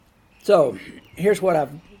So, here's what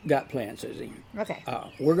I've got planned, Susie. Okay.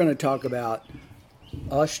 We're going to talk about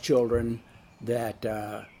us children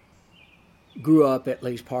that grew up at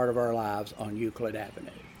least part of our lives on Euclid Avenue.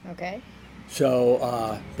 Okay.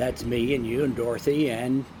 So, that's me and you and Dorothy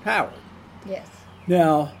and Howard. Yes.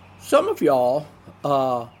 Now, some of y'all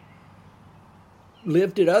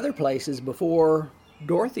lived at other places before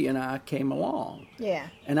Dorothy and I came along. Yeah.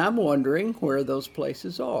 And I'm wondering where those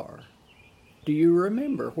places are. Do you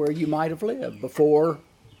remember where you might have lived before?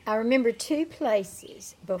 I remember two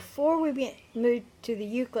places. Before we moved to the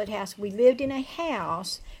Euclid house, we lived in a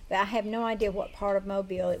house, but I have no idea what part of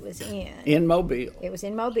Mobile it was in. In Mobile. It was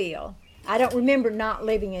in Mobile. I don't remember not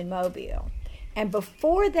living in Mobile. And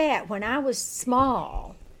before that, when I was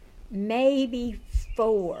small, maybe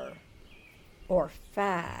 4 or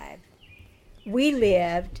 5, we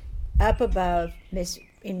lived up above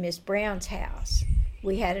in Miss Brown's house.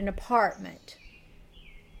 We had an apartment,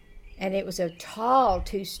 and it was a tall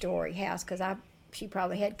 2-story house because she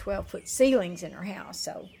probably had 12-foot ceilings in her house.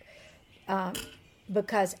 So,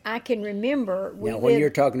 because I can remember now, when you're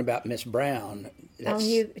talking about Miss Brown,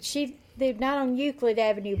 she lived not on Euclid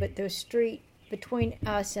Avenue, but the street between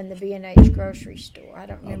us and the B&H grocery store. I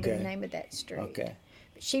don't remember the name of that street. Okay.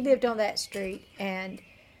 But she lived on that street, and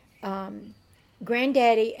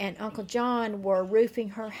Granddaddy and Uncle John were roofing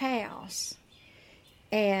her house.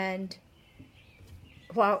 And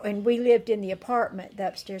we lived in the apartment, the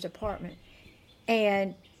upstairs apartment,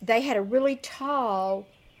 and they had a really tall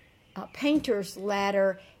painter's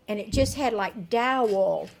ladder, and it just had like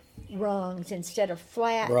dowel rungs instead of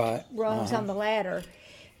flat rungs on the ladder.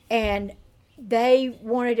 And they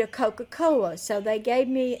wanted a Coca-Cola, so they gave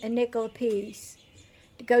me a nickel apiece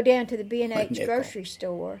to go down to the B&H grocery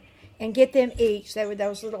store and get them each. They were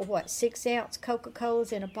those little 6-ounce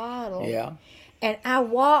Coca-Colas in a bottle. Yeah. And I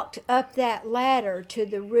walked up that ladder to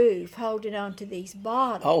the roof holding on to these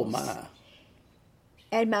bottles. Oh, my.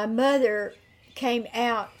 And my mother came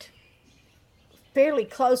out fairly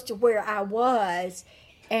close to where I was,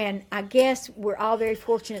 and I guess we're all very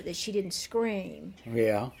fortunate that she didn't scream.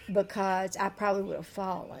 Yeah. Because I probably would have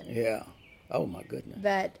fallen. Yeah. Oh, my goodness.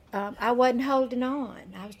 But I wasn't holding on.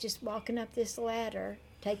 I was just walking up this ladder,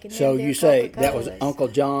 taking them So their you say that Coca-Colas. was Uncle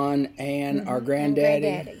John and our granddaddy?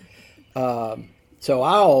 And Granddaddy. So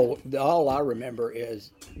all I remember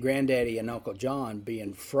is Granddaddy and Uncle John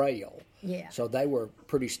being frail. Yeah. So they were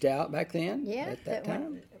pretty stout back then. Yeah. At that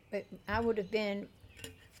time. I would have been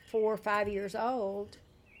 4 or 5 years old.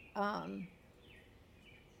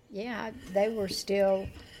 They were still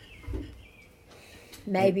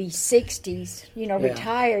maybe 60s,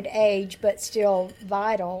 retired age, but still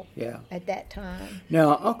vital at that time.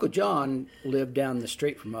 Now, Uncle John lived down the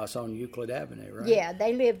street from us on Euclid Avenue, right? Yeah,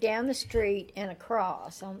 they lived down the street and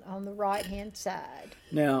across on the right-hand side.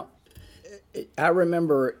 Now, I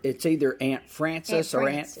remember it's either Aunt Frances or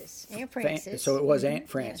Aunt Frances. So it was Aunt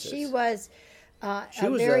Frances. Yeah, she was She a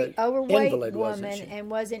was very a overweight invalid, wasn't woman she? and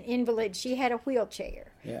was an invalid. She had a wheelchair.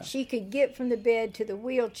 Yeah. She could get from the bed to the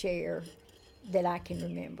wheelchair that I can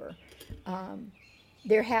remember.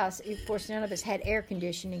 Their house, of course, none of us had air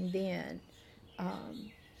conditioning then.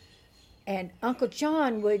 And Uncle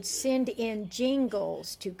John would send in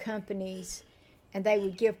jingles to companies, and they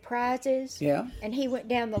would give prizes. Yeah. And he went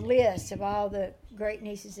down the list of all the great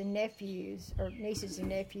nieces and nephews.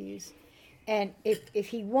 And if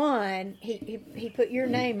he won, he put your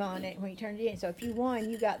name on it when he turned it in. So if you won,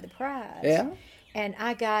 you got the prize. Yeah. And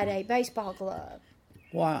I got a baseball glove.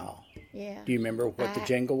 Wow. Yeah. Do you remember what the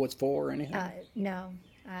jingle was for or anything? No.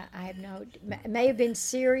 I have no. It may have been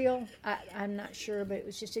cereal. I'm not sure, but it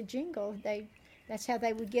was just a jingle. That's how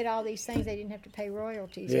they would get all these things. They didn't have to pay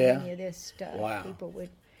royalties on any of this stuff. Wow. People would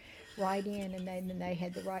write in, and then they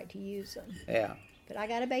had the right to use them. Yeah. But I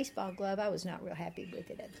got a baseball glove. I was not real happy with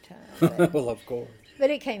it at the time. But, Well, of course. but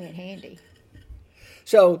it came in handy.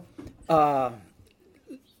 So,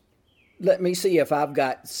 let me see if I've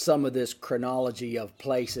got some of this chronology of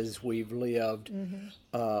places we've lived. Mm-hmm.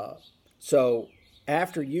 So,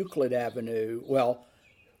 after Euclid Avenue, well,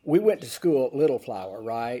 we went to school at Little Flower,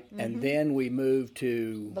 right? Mm-hmm. And then we moved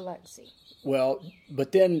to... Biloxi. Well,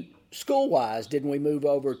 but then school-wise, didn't we move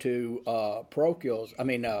over to parochials?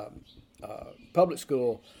 Public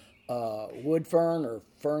school, Woodfern or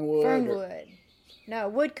Fernwood? Fernwood. No,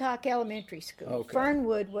 Woodcock Elementary School. Okay.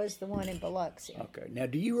 Fernwood was the one in Biloxi. Okay. Now,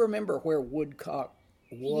 do you remember where Woodcock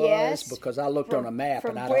was? Yes. Because I looked on a map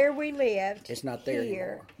from and where we lived. It's not there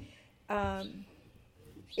here, anymore.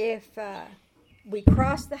 If we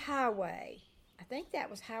crossed the highway, I think that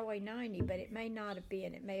was Highway 90, but it may not have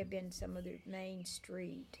been. It may have been some other main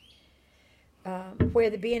street. where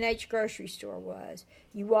the B&H grocery store was.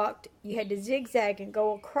 You had to zigzag and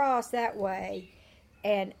go across that way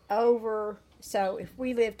and over. So if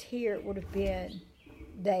we lived here, it would have been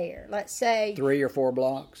there. Let's say 3 or 4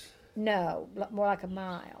 blocks. no, more like a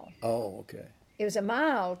mile. Oh, okay. It was a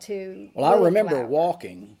mile to. Well, I Little remember Flower.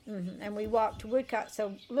 walking. And we walked to Woodcock.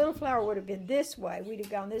 So Little Flower would have been this way. We'd have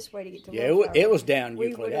gone this way to get to Yeah, Little Flower. it was down We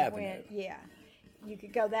Euclid would have Avenue. yeah, you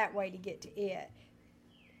could go that way to get to it.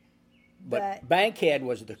 But Bankhead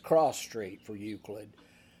was the cross street for Euclid.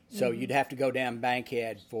 So you'd have to go down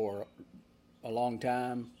Bankhead for a long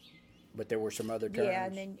time, but there were some other turns. Yeah,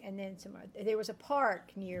 and then some other. There was a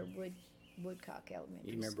park near Woodcock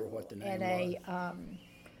Elementary You remember School what the name and was?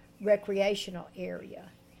 a recreational area.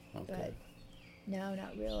 Okay. But no,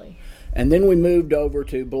 not really. And then we moved over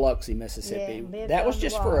to Biloxi, Mississippi. Yeah, lived that was on the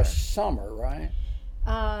just for water. a summer, right?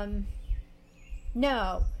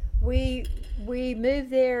 No, we moved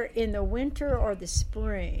there in the winter or the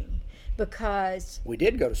spring because We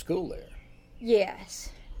did go to school there. yes,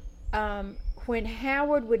 when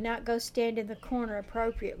Howard would not go stand in the corner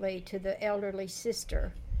appropriately to the elderly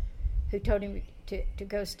sister who told him to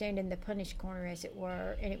go stand in the punish corner, as it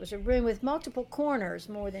were, and it was a room with multiple corners,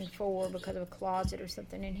 more than 4 because of a closet or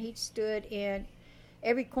something, and he stood in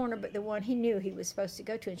every corner but the one he knew he was supposed to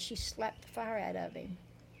go to, and she slapped the fire out of him.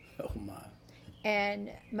 Oh, my.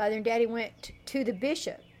 And Mother and Daddy went to the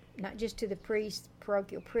bishop, not just to the priest,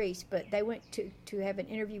 parochial priest, but they went to have an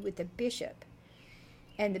interview with the bishop.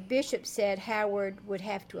 And the bishop said Howard would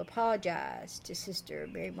have to apologize to Sister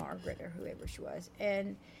Mary Margaret or whoever she was.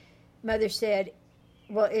 And Mother said,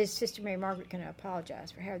 well, is Sister Mary Margaret going to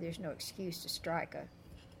apologize for Howard? There's no excuse to strike a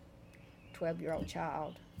 12-year-old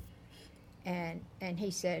child. And he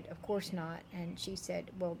said, of course not. And she said,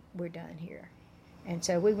 well, we're done here. And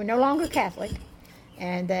so we were no longer Catholic,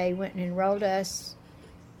 and they went and enrolled us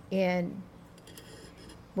in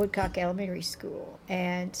Woodcock Elementary School.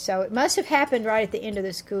 And so it must have happened right at the end of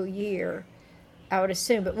the school year, I would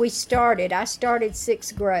assume. But I started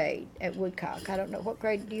 6th grade at Woodcock. I don't know what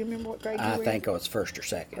grade. Do you remember what grade you I were think it was first or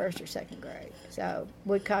second. in? First or second grade. So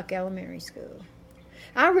Woodcock Elementary School.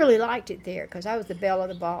 I really liked it there because I was the belle of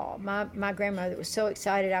the ball. My grandmother was so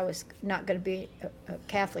excited I was not going to be a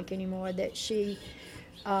Catholic anymore that she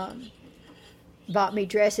bought me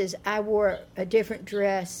dresses. I wore a different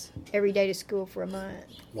dress every day to school for a month.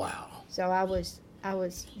 Wow. So I was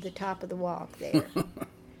the top of the walk there.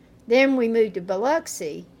 Then we moved to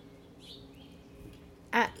Biloxi.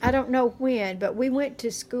 I don't know when, but we went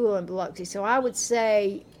to school in Biloxi. So I would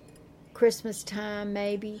say Christmas time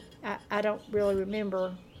maybe. I don't really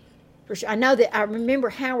remember for sure. I know that I remember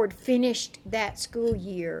Howard finished that school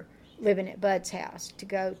year living at Bud's house to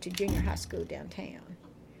go to junior high school downtown.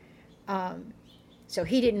 So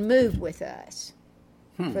he didn't move with us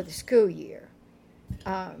for the school year.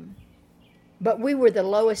 But we were the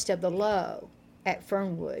lowest of the low at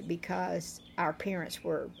Fernwood because our parents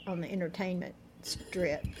were on the entertainment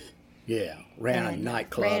strip. Yeah, ran a And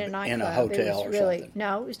nightclub ran a in nightclub. a hotel or something.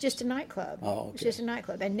 No, it was just a nightclub. Oh, It was okay. just a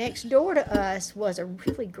nightclub. And next door to us was a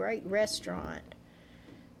really great restaurant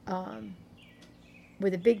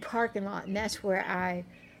with a big parking lot. And that's where I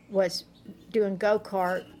was doing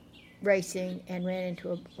go-kart racing and ran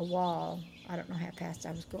into a wall. I don't know how fast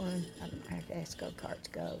I was going. I don't know how fast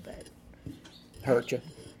go-karts go, but Hurt you?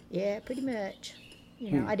 yeah, pretty much.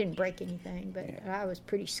 You know, I didn't break anything, but I was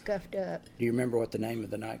pretty scuffed up. Do you remember what the name of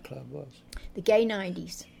the nightclub was? The Gay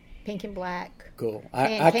 90s, pink and black. Cool.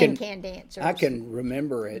 Can dancers. I can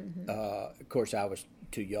remember it. Of course, I was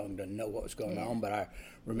too young to know what was going on, but I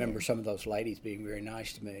remember some of those ladies being very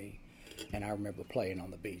nice to me, and I remember playing on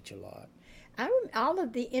the beach a lot. All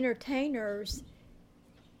of the entertainers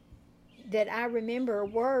that I remember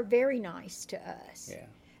were very nice to us. Yeah.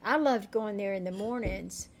 I loved going there in the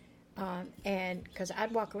mornings, and because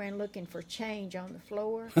I'd walk around looking for change on the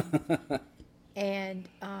floor, and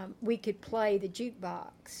we could play the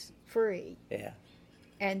jukebox free. Yeah.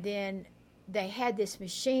 And then they had this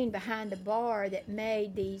machine behind the bar that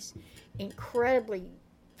made these incredibly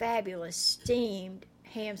fabulous steamed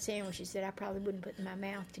ham sandwiches that I probably wouldn't put in my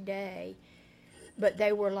mouth today. But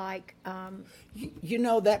they were like, You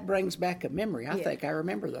know, that brings back a memory. I Yeah. think I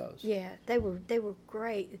remember those. yeah, they were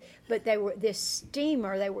great. But they were this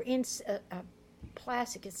steamer. They were in a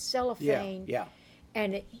plastic, it's cellophane. Yeah.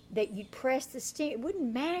 And that you'd press the steam. It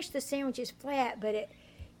wouldn't mash the sandwiches flat, but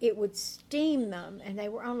it would steam them, and they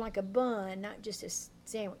were on like a bun, not just a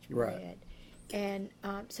sandwich bread. Right. And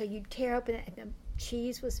so you'd tear open it, and the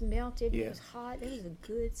cheese was melted. Yeah. It was hot. It was a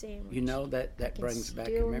good sandwich. You know, that can brings back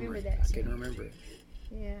a still remember memory. that I can sandwich. remember it.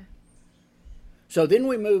 Yeah. So then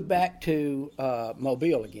we moved back to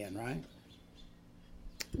Mobile again, right?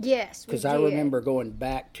 Yes, because I remember going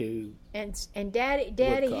back to. And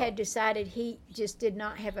Daddy had decided he just did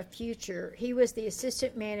not have a future. He was the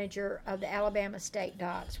assistant manager of the Alabama State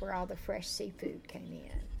Docks, where all the fresh seafood came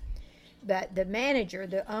in. But the manager,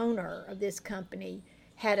 the owner of this company,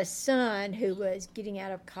 had a son who was getting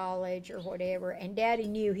out of college or whatever, and Daddy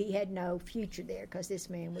knew he had no future there because this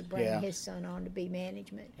man would bring his son on to be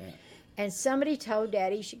management. Yeah. And somebody told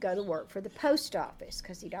Daddy he should go to work for the post office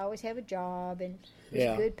because he'd always have a job and it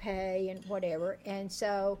was good pay and whatever. And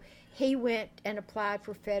so he went and applied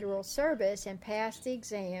for federal service and passed the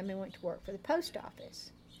exam and went to work for the post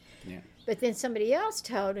office. Yeah. But then somebody else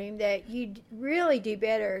told him that you'd really do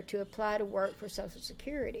better to apply to work for Social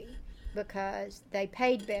Security because they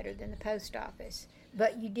paid better than the post office.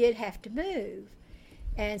 But you did have to move.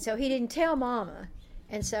 And so he didn't tell Mama.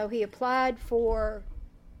 And so he applied for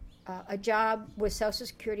a job with Social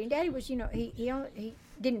Security. And Daddy was, he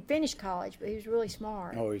didn't finish college, but he was really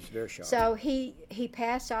smart. Oh, he's very sharp. So he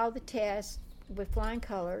passed all the tests with flying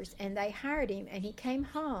colors, and they hired him, and he came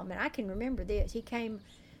home. And I can remember this. He came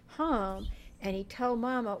home, and he told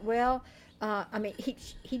Mama,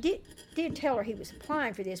 he did tell her he was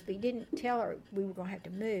applying for this, but he didn't tell her we were going to have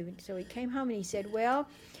to move. And so he came home, and he said,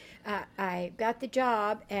 I got the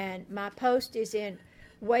job, and my post is in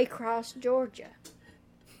Waycross, Georgia.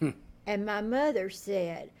 And my mother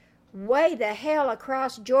said, way the hell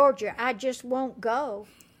across Georgia, I just won't go.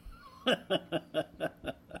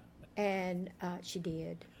 And she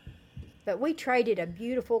did. But we traded a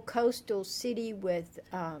beautiful coastal city with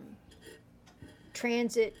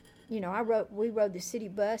transit. We rode the city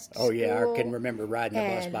bus to school. Yeah, I can remember riding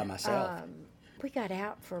the bus by myself. We got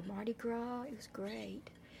out for Mardi Gras. It was great.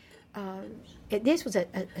 This was a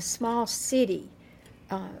small city.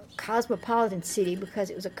 Cosmopolitan city because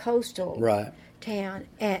it was a coastal town.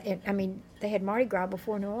 And they had Mardi Gras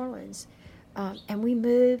before New Orleans. And we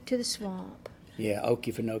moved to the swamp. Yeah,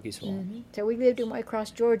 Okefenokee Swamp. Mm-hmm. So we lived in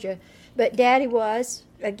Waycross, Georgia. But Daddy was,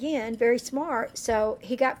 again, very smart. So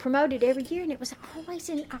he got promoted every year, and it was always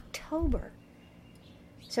in October.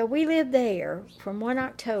 So we lived there from one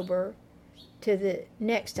October to the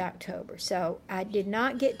next October. So I did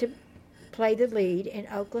not get to play the lead in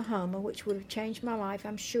Oklahoma, which would have changed my life,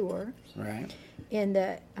 I'm sure, in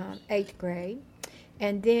the 8th grade.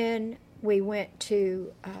 And then we went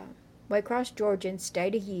to Waycross, Georgia, and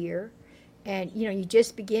stayed a year. And, you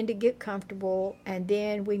just begin to get comfortable. And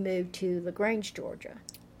then we moved to LaGrange, Georgia.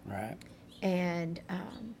 Right. And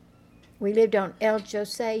we lived on El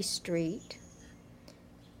Jose Street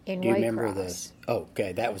in Waycross. Do you remember this? Oh,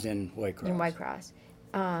 okay, that was in Waycross. In Waycross.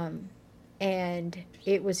 And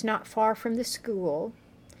it was not far from the school.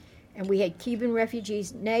 And we had Cuban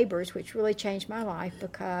refugees neighbors, which really changed my life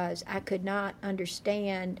because I could not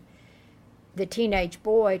understand the teenage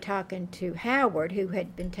boy talking to Howard, who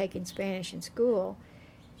had been taking Spanish in school,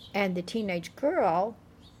 and the teenage girl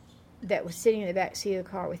that was sitting in the back seat of the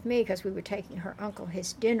car with me because we were taking her uncle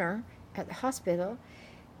his dinner at the hospital.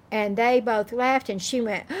 And they both laughed, and she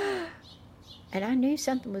went, and I knew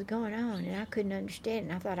something was going on, and I couldn't understand it.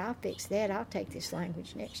 And I thought, I'll fix that. I'll take this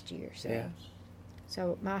language next year.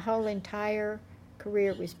 So my whole entire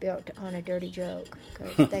career was built on a dirty joke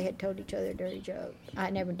because they had told each other a dirty joke.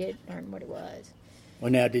 I never did learn what it was.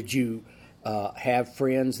 Well, now, did you have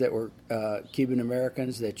friends that were Cuban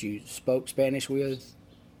Americans that you spoke Spanish with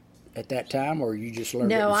at that time, or you just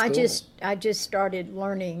learned it in school? No, I just started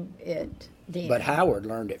learning it then. But Howard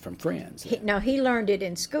learned it from friends. He learned it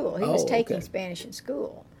in school. He was taking Spanish in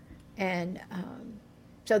school. And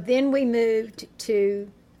so then we moved to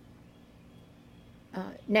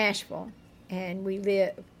Nashville, and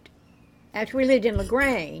after we lived in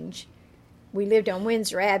LaGrange, we lived on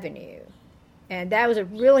Windsor Avenue. And that was a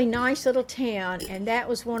really nice little town, and that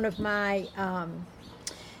was one of my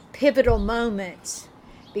pivotal moments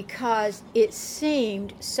because it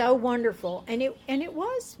seemed so wonderful, and it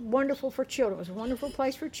was wonderful for children. It was a wonderful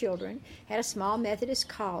place for children. Had a small Methodist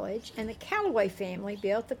college, and the Callaway family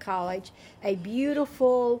built the college a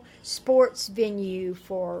beautiful sports venue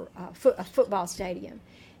for a football stadium.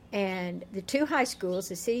 And the two high schools,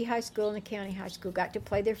 the city high school and the county high school, got to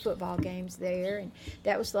play their football games there, and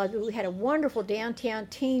that was lovely. We had a wonderful downtown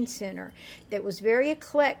teen center that was very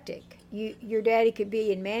eclectic. Your daddy could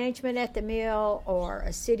be in management at the mill or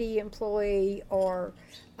a city employee or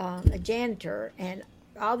a janitor, and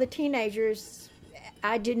all the teenagers,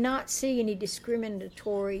 I did not see any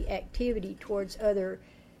discriminatory activity towards other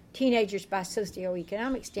teenagers by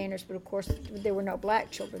socioeconomic standards, but of course there were no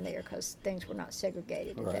black children there because things were not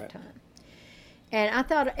segregated at that time. And I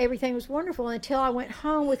thought everything was wonderful until I went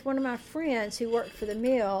home with one of my friends who worked for the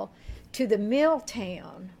mill to the mill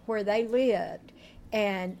town where they lived.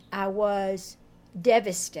 And I was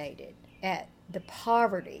devastated at the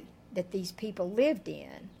poverty that these people lived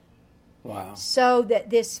in. Wow. So that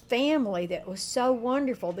this family that was so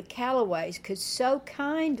wonderful, the Callaways, could so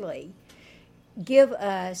kindly give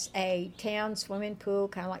us a town swimming pool,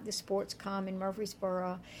 kind of like the Sports Com in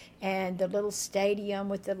Murfreesboro, and the little stadium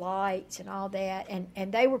with the lights and all that.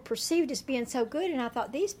 And they were perceived as being so good, and I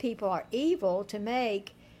thought, these people are evil to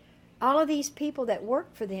make all of these people that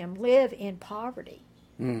work for them live in poverty.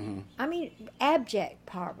 Mm-hmm. I mean, abject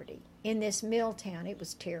poverty in this mill town. It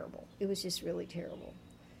was terrible. It was just really terrible.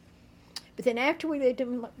 But then after we lived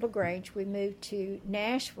in LaGrange, we moved to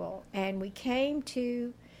Nashville, and we came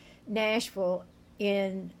to Nashville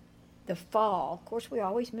in the fall. Of course, we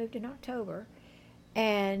always moved in October.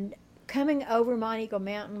 And coming over Monteagle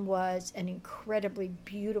Mountain was an incredibly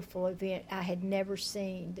beautiful event. I had never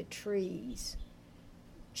seen the trees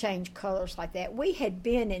change colors like that. We had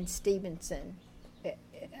been in Stevenson,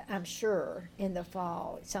 I'm sure, in the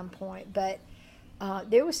fall at some point, but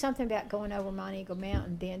there was something about going over Monteagle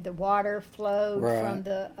Mountain then. The water flowed from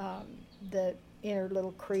the inner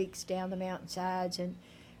little creeks down the mountainsides, and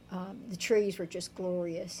the trees were just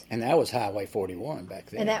glorious. And that was Highway 41 back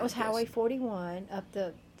then. And that was Highway 41 up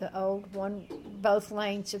the old one, both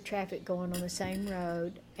lanes of traffic going on the same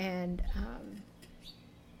road. And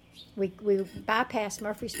we bypassed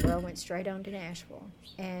Murfreesboro, went straight on to Nashville.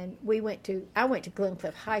 And I went to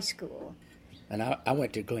Glencliff High School. And I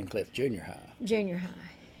went to Glencliff Junior High. Junior high.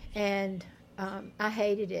 And I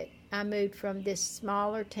hated it. I moved from this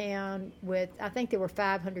smaller town with, I think there were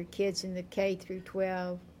 500 kids in the K through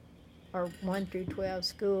 12 or 1 through 12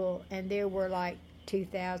 school, and there were like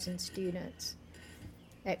 2,000 students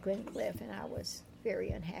at Glencliff, and I was very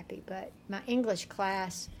unhappy. But my English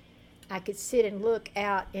class, I could sit and look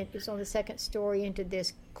out, and it was on the second story, into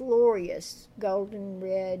this glorious golden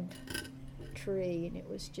red tree, and it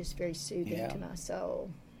was just very soothing to my soul.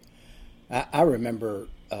 I remember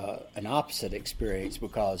an opposite experience,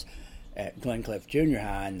 because at Glencliff Junior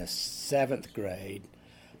High in the 7th grade,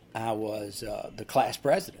 I was the class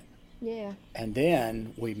president. Yeah. And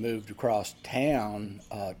then we moved across town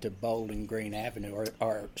to Bowling Green Avenue,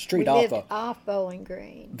 or street we lived off Bowling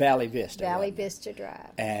Green. Valley Vista. Valley Vista Drive.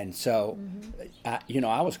 And so,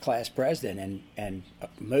 I was class president and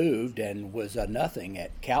moved and was a nothing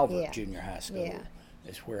at Calvert Junior High School. Yeah.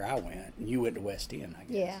 Is where I went. And you went to West End, I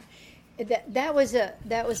guess. Yeah. That was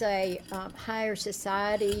a higher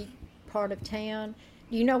society part of town.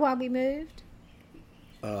 Do you know why we moved?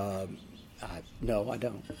 No, I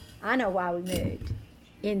don't. I know why we moved.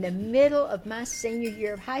 In the middle of my senior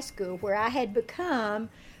year of high school, where I had become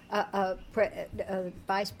a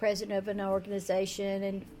vice president of an organization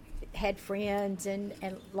and had friends and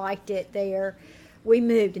liked it there, we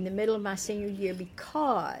moved in the middle of my senior year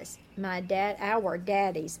because our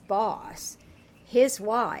daddy's boss, his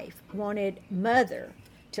wife wanted Mother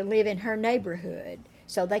to live in her neighborhood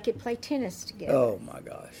so they could play tennis together. Oh, my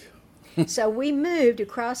gosh. So we moved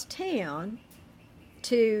across town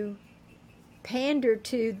to pander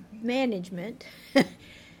to management,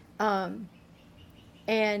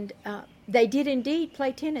 and they did indeed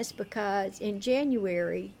play tennis, because in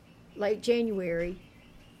late January,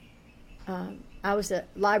 I was a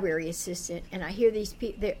library assistant, and I hear these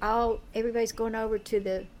people, everybody's going over to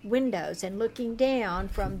the windows and looking down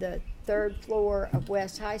from the 3rd floor of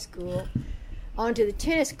West High School onto the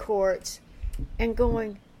tennis courts and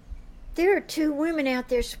going, there are 2 women out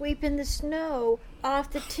there sweeping the snow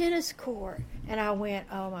off the tennis court. And I went,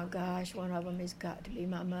 oh my gosh, one of them has got to be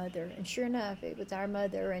my mother. And sure enough, it was our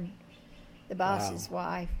mother and the boss's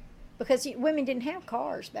wife. Because women didn't have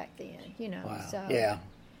cars back then, Wow. So, yeah.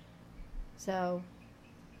 So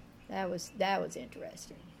that was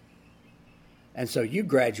interesting. And so you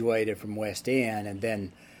graduated from West End, and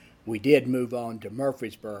then we did move on to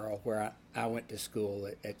Murfreesboro, where I went to school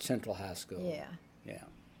at Central High School. Yeah. Yeah.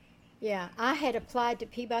 Yeah, I had applied to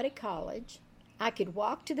Peabody College. I could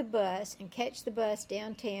walk to the bus and catch the bus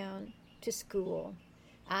downtown to school.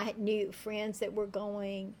 I knew friends that were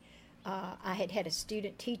going. I had a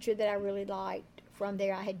student teacher that I really liked from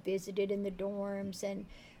there. I had visited in the dorms, and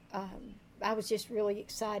I was just really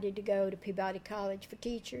excited to go to Peabody College for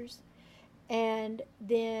teachers. And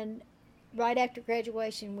then right after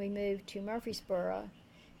graduation, we moved to Murfreesboro,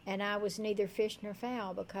 and I was neither fish nor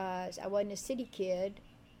fowl, because I wasn't a city kid,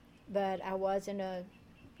 but I wasn't a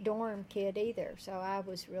dorm kid either, so I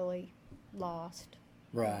was really lost.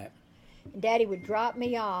 Right. And Daddy would drop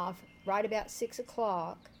me off right about 6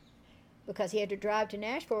 o'clock, because he had to drive to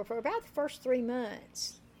Nashville for about the first 3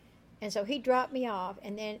 months. And so he'd drop me off,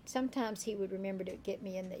 and then sometimes he would remember to get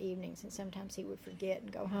me in the evenings, and sometimes he would forget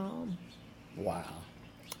and go home. Wow.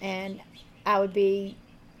 And I would be,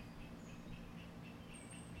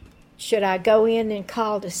 should I go in and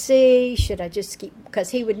call to see? Should I just keep, because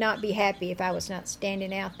he would not be happy if I was not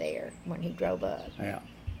standing out there when he drove up. Yeah.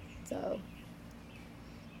 So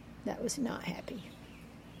that was not happy.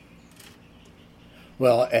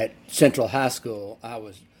 Well, at Central High School, I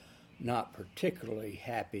was not particularly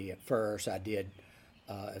happy at first. I did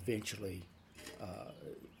eventually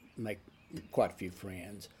make quite a few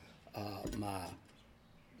friends. My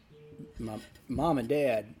mom and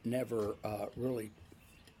dad never really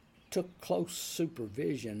took close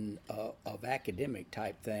supervision of academic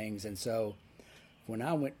type things, and so when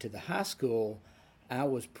I went to the high school, I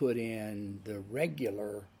was put in the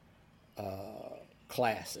regular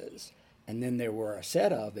classes, and then there were a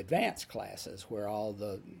set of advanced classes where all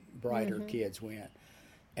the brighter kids went,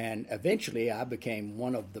 and eventually I became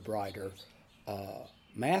one of the brighter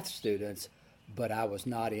math students, but I was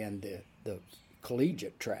not in the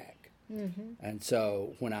collegiate track. And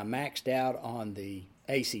so when I maxed out on the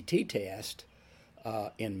ACT test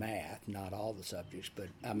in math, not all the subjects, but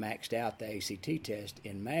I maxed out the ACT test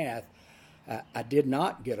in math, I did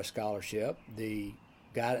not get a scholarship. The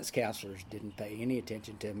guidance counselors didn't pay any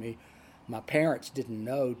attention to me. My parents didn't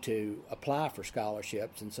know to apply for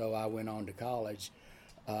scholarships, and so I went on to college.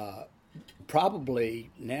 Probably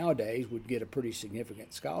nowadays would get a pretty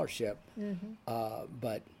significant scholarship,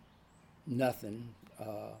 but nothing.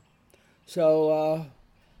 So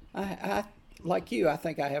I like you, I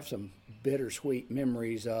think I have some bittersweet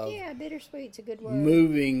memories of Bittersweet's a good word.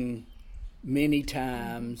 moving many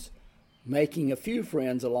times, making a few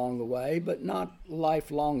friends along the way, but not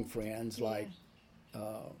lifelong friends like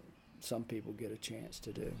some people get a chance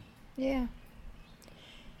to do. Yeah.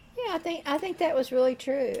 Yeah, I think that was really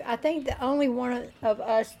true. I think the only one of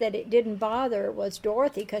us that it didn't bother was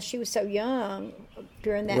Dorothy, because she was so young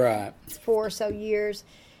during that 4 or so years.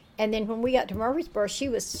 And then when we got to Murfreesboro,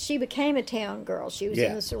 she became a town girl. She was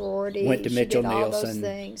in the sorority. Went to Mitchell did all Nielsen.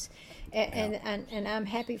 those things. And I'm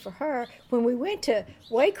happy for her. When we went to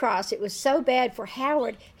Waycross, it was so bad for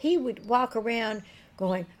Howard. He would walk around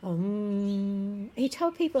going, He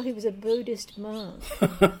told people he was a Buddhist monk.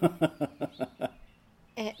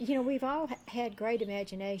 And, we've all had great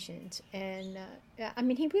imaginations. And,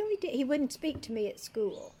 he really did. He wouldn't speak to me at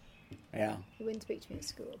school. Yeah. He wouldn't speak to me at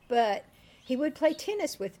school. But he would play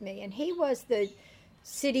tennis with me. And he was the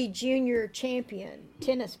city junior champion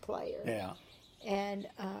tennis player. Yeah. And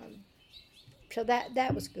so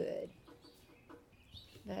that was good.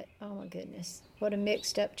 But, oh, my goodness. What a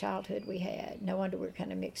mixed up childhood we had. No wonder we're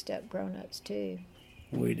kind of mixed up grown-ups, too.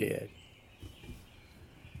 We did.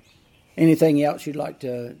 Anything else you'd like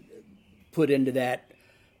to put into that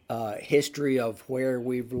history of where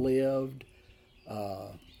we've lived?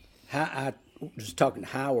 I was talking to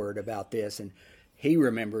Howard about this, and he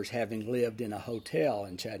remembers having lived in a hotel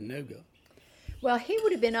in Chattanooga. Well, he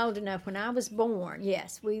would have been old enough when I was born.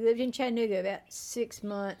 Yes, we lived in Chattanooga about 6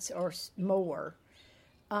 months or more.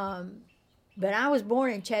 But I was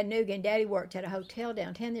born in Chattanooga, and Daddy worked at a hotel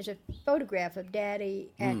downtown. There's a photograph of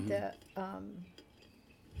Daddy at the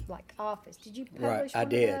office. Did you publish one I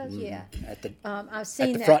did. of those? Yeah. At the I've seen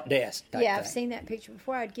at the that. front desk. I've seen that picture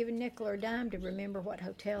before. I'd given nickel or dime to remember what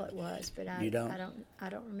hotel it was, but I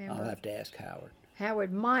don't remember. I'll have to ask Howard.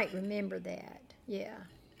 Howard might remember that. Yeah.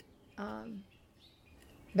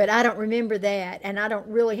 But I don't remember that, and I don't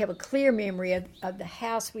really have a clear memory of the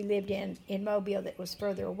house we lived in Mobile that was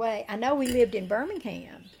further away. I know we lived in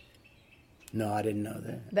Birmingham. No, I didn't know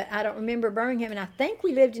that. But I don't remember Birmingham, and I think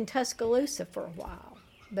we lived in Tuscaloosa for a while,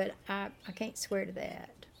 but I can't swear to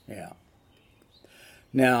that. Yeah.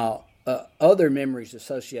 Now, other memories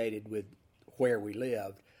associated with where we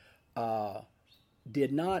lived,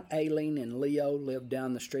 did not Aileen and Leo live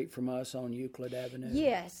down the street from us on Euclid Avenue?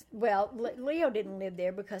 Yes. Well, Leo didn't live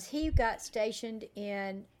there because he got stationed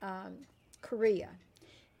in Korea.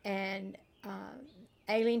 And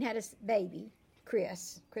Aileen had a baby,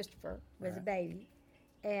 Christopher was a baby.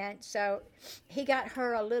 And so he got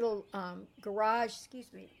her a little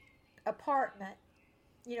apartment,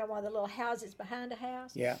 one of the little houses behind a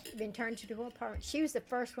house. Yeah. Been turned into an apartment. She was the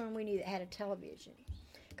first one we knew that had a television.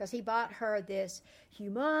 Because he bought her this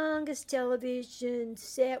humongous television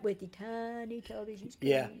set with the tiny television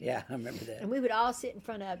screen. Yeah, I remember that. And we would all sit in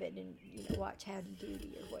front of it and watch Howdy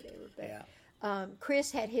Doody or whatever. But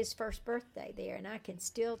Chris had his first birthday there, and I can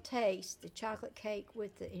still taste the chocolate cake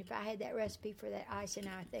if I had that recipe for that icing,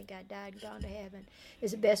 I think I died and gone to heaven. It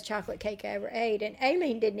was the best chocolate cake I ever ate. And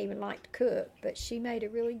Aileen didn't even like to cook, but she made a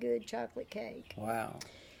really good chocolate cake. Wow.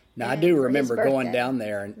 Now, I do remember going down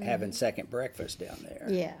there and having second breakfast down there.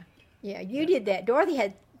 Yeah. Yeah, you did that. Dorothy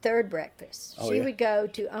had third breakfast. Oh, She yeah. would go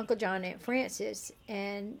to Uncle John and Aunt Frances,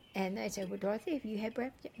 and they'd say, "Well, Dorothy, have you had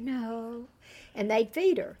breakfast?" "No," and they'd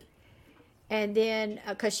feed her. And then,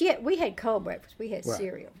 because we had cold breakfast, we had Right.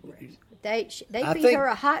 cereal for breakfast. They I feed think her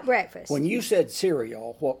a hot breakfast. When you said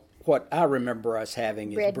cereal, what I remember us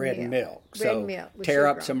having is bread and milk. Bread So and milk with tear sugar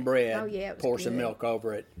up some on it. bread, Oh, yeah, it was pour some good. milk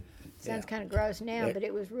over it. Sounds Yeah. kind of gross now, but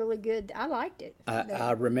it was really good. I liked it.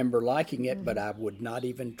 I remember liking it, but I would not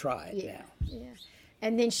even try it Yeah, now. yeah.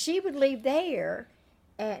 And then she would leave there,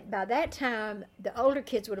 and by that time, the older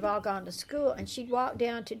kids would have all gone to school, and she'd walk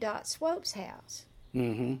down to Dot Swope's house.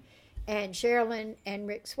 Mm-hmm. And Sherilyn and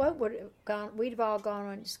Rick Swope would have gone. We'd have all gone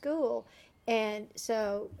on to school, and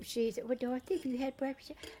so she said, "Well, Dorothy, have you had breakfast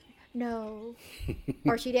yet?" "No."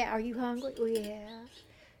 Or she'd ask, "Are you hungry?" "Well, yeah."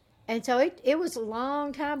 And so it was a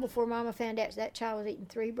long time before Mama found out that child was eating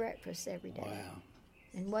 3 breakfasts every day, Wow.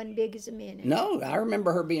 and wasn't big as a minute. No, I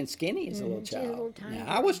remember her being skinny as a little she was a child. little tiny Now,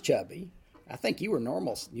 I was chubby. I think you were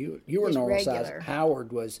normal. You were Just normal size. regular.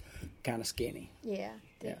 Howard was kind of skinny. Yeah.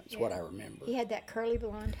 Yeah, that's what I remember. He had that curly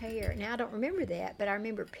blonde hair. Now I don't remember that, but I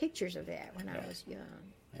remember pictures of that when I was young.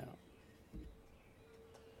 Yeah.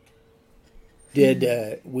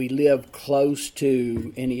 Did we live close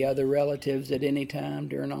to any other relatives at any time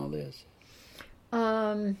during all this?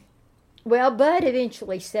 Well, Bud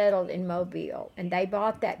eventually settled in Mobile, and they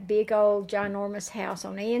bought that big old ginormous house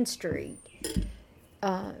on Ann Street.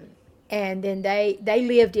 And then they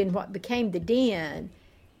lived in what became the den,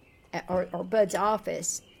 or Bud's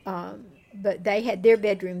office. But they had their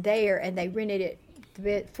bedroom there, and they rented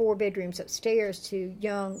it 4 bedrooms upstairs to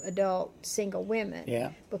young adult single women.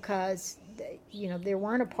 Yeah. Because there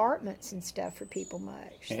weren't apartments and stuff for people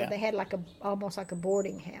much, so Yeah. they had almost like a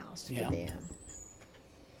boarding house for Yeah. them.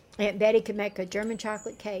 Aunt Betty could make a German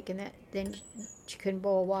chocolate cake, and then she couldn't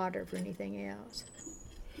boil water for anything else.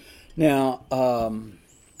 Now,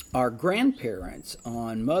 our grandparents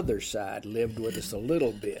on mother's side lived with us a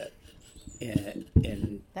little bit in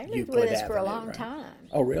They lived Euclid with us for a Avenue, long right? time.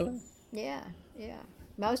 Oh, really? Yeah, yeah.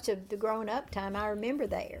 Most of the grown up time I remember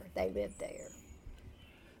there. They lived there.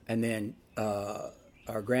 And then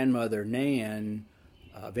our grandmother Nan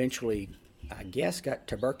eventually, I guess, got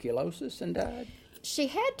tuberculosis and died. She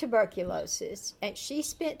had tuberculosis, and she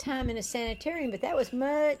spent time in a sanitarium, but that was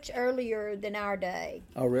much earlier than our day.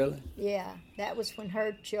 Oh, really? Yeah, that was when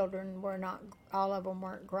her children were not, all of them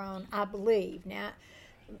weren't grown, I believe. Now,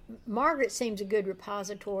 Margaret seems a good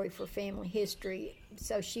repository for family history,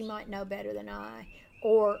 so she might know better than I,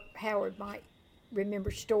 or Howard might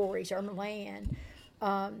remember stories, or Milan.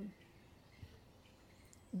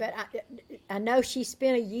 But I know she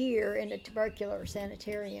spent a year in a tubercular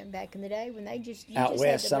sanitarium back in the day when they just Out had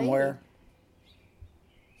west to somewhere?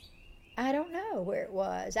 leave. I don't know where it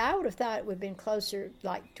was. I would have thought it would have been closer,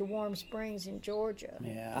 like to Warm Springs in Georgia.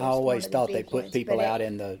 Yeah, was I always one of the thought they big put ones, people but out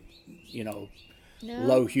in the, No.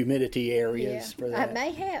 low humidity areas Yeah, for that. I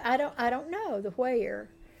may have. I don't know the where.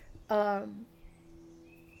 But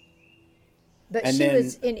And she then-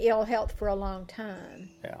 was in ill health for a long time.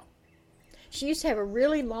 Yeah, She used to have a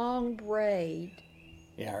really long braid,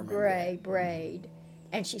 yeah, I remember. gray braid,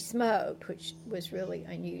 and she smoked, which was really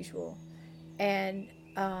unusual. And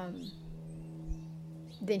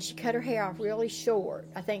then she cut her hair off really short,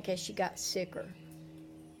 I think, as she got sicker.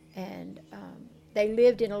 And they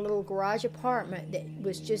lived in a little garage apartment that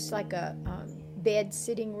was just like a bed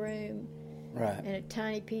sitting room Right. and a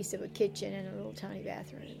tiny piece of a kitchen and a little tiny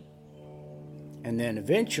bathroom. And then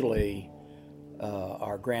eventually,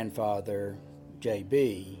 our grandfather,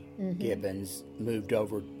 J.B. Mm-hmm. Gibbons, moved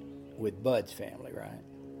over with Bud's family, right?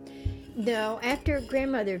 No, after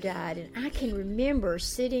grandmother died, and I can remember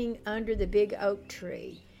sitting under the big oak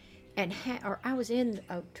tree, and I was in the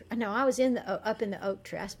oak tree. No, I was up in the oak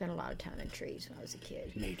tree. I spent a lot of time in trees when I was a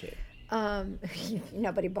kid. Me too.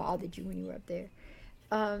 Nobody bothered you when you were up there.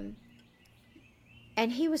 And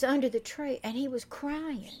he was under the tree, and he was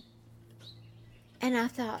crying. And I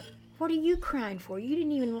thought, what are you crying for? You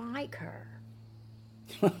didn't even like her.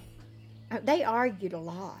 They argued a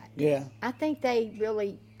lot. Yeah. I think they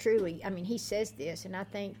really, truly, I mean, he says this, and I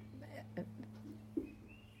think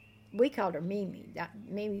we called her Mimi.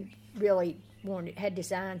 Mimi really had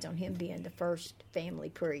designs on him being the first family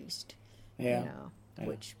priest, Yeah. Yeah.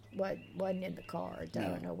 which wasn't in the cards. I No.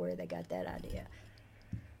 don't know where they got that idea.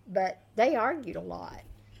 But they argued a lot.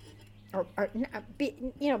 Or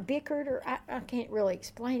bickered, or I can't really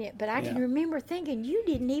explain it, but I can Yeah. remember thinking, you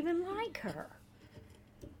didn't even like her.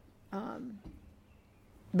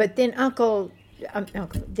 But then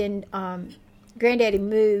Granddaddy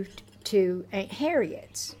moved to Aunt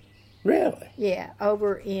Harriet's. Really? Yeah,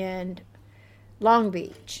 over in Long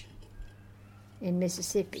Beach. in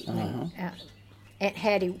Mississippi. When, Aunt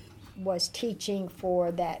Hattie was teaching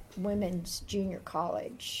for that women's junior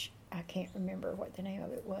college. I can't remember what the name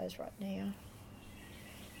of it was right now.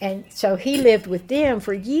 And so he lived with them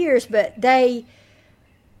for years, but they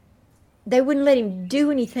wouldn't let him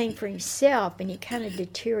do anything for himself, and he kind of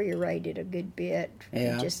deteriorated a good bit.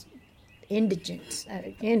 Yeah. Just indolence.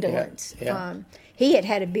 Yeah. He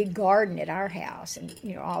had a big garden at our house,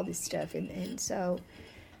 and all this stuff, and so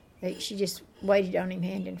she just waited on him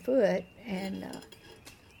hand and foot, and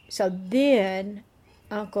so then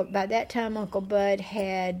by that time Uncle Bud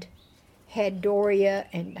had Doria,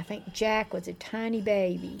 and I think Jack was a tiny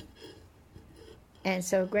baby. And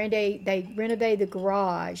so Granddaddy, they renovated the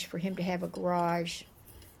garage for him to have a garage.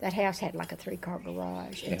 That house had like a 3-car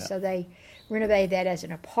garage. And so they renovated that as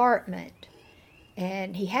an apartment.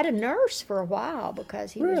 And he had a nurse for a while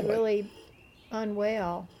because he was really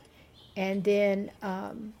unwell. And then,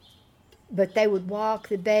 but they would walk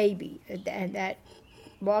the baby. And that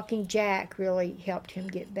walking Jack really helped him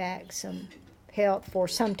get back some health for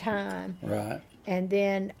some time. Right. And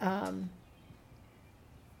then I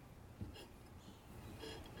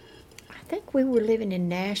think we were living in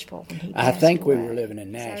Nashville when he passed I think we away. were living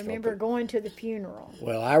in Nashville. So I remember going to the funeral.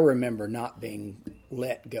 Well, I remember not being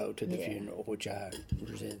let go to the funeral, which I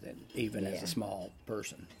resented even as a small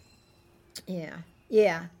person. Yeah,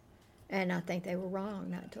 yeah. And I think they were wrong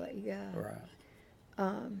not to let you go. Right.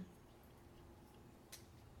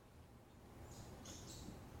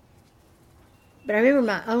 But I remember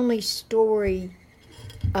my only story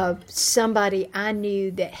of somebody I knew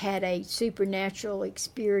that had a supernatural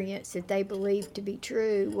experience that they believed to be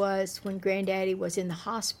true was when Granddaddy was in the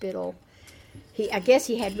hospital. I guess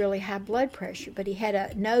he had really high blood pressure, but he had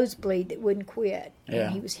a nosebleed that wouldn't quit. Yeah.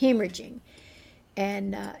 And he was hemorrhaging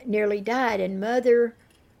and nearly died. And Mother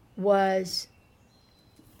was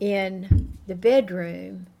in the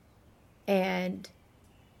bedroom, and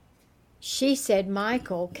she said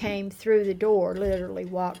Michael came through the door, literally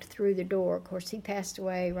walked through the door. Of course, he passed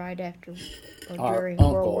away right after or during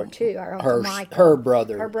World War II. Our Uncle Michael. Her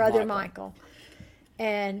brother. Her brother Michael.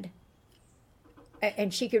 And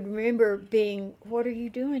she could remember being, "What are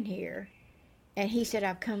you doing here?" And he said,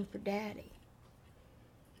 "I've come for Daddy."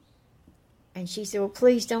 And she said, "Well,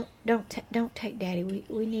 please don't take Daddy.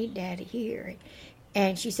 We need Daddy here."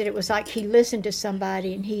 And she said it was like he listened to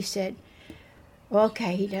somebody, and he said, "Well,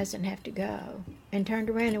 okay, he doesn't have to go," and turned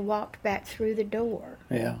around and walked back through the door.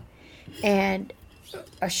 Yeah. And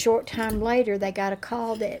a short time later, they got a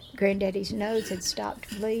call that Granddaddy's nose had stopped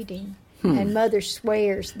bleeding, and Mother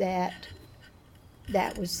swears that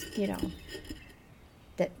was,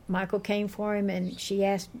 that Michael came for him, and she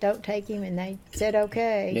asked, "Don't take him," and they said,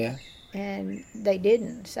 "Okay." Yeah. And they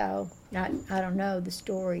didn't, so I don't know the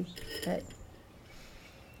story, but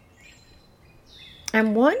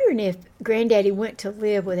I'm wondering if Granddaddy went to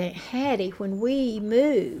live with Aunt Hattie when we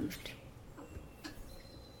moved,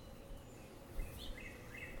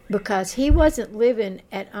 because he wasn't living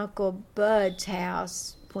at Uncle Bud's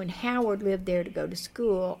house when Howard lived there to go to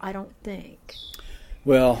school, I don't think.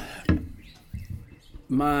 Well,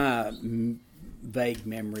 my vague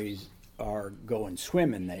memories are going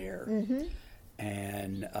swimming there,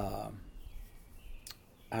 and I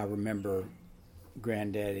remember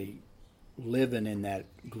Granddaddy living in that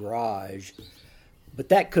garage, but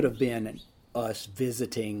that could have been us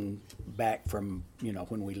visiting back from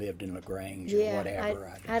when we lived in LaGrange or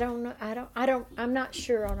whatever. I don't know. I'm not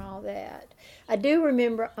sure on all that. I do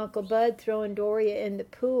remember Uncle Bud throwing Doria in the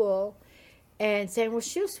pool and saying, "Well,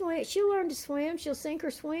 she'll swim. She'll learn to swim. She'll sink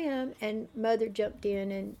or swim." And Mother jumped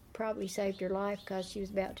in and probably saved her life because she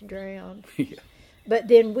was about to drown. Yeah. But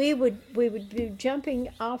then we would be jumping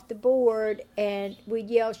off the board, and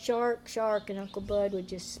we'd yell, "Shark, shark," and Uncle Bud would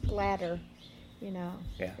just splatter, Yeah.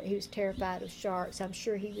 He was terrified of sharks. I'm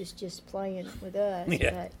sure he was just playing with us,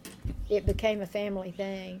 Yeah. but it became a family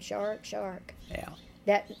thing. Shark, shark. Yeah.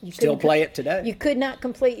 That you Still couldn't play it today. You could not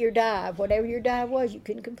complete your dive. Whatever your dive was, you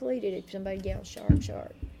couldn't complete it if somebody yelled, "Shark,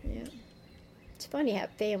 shark." Yeah. It's funny how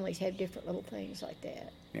families have different little things like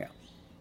that. Yeah.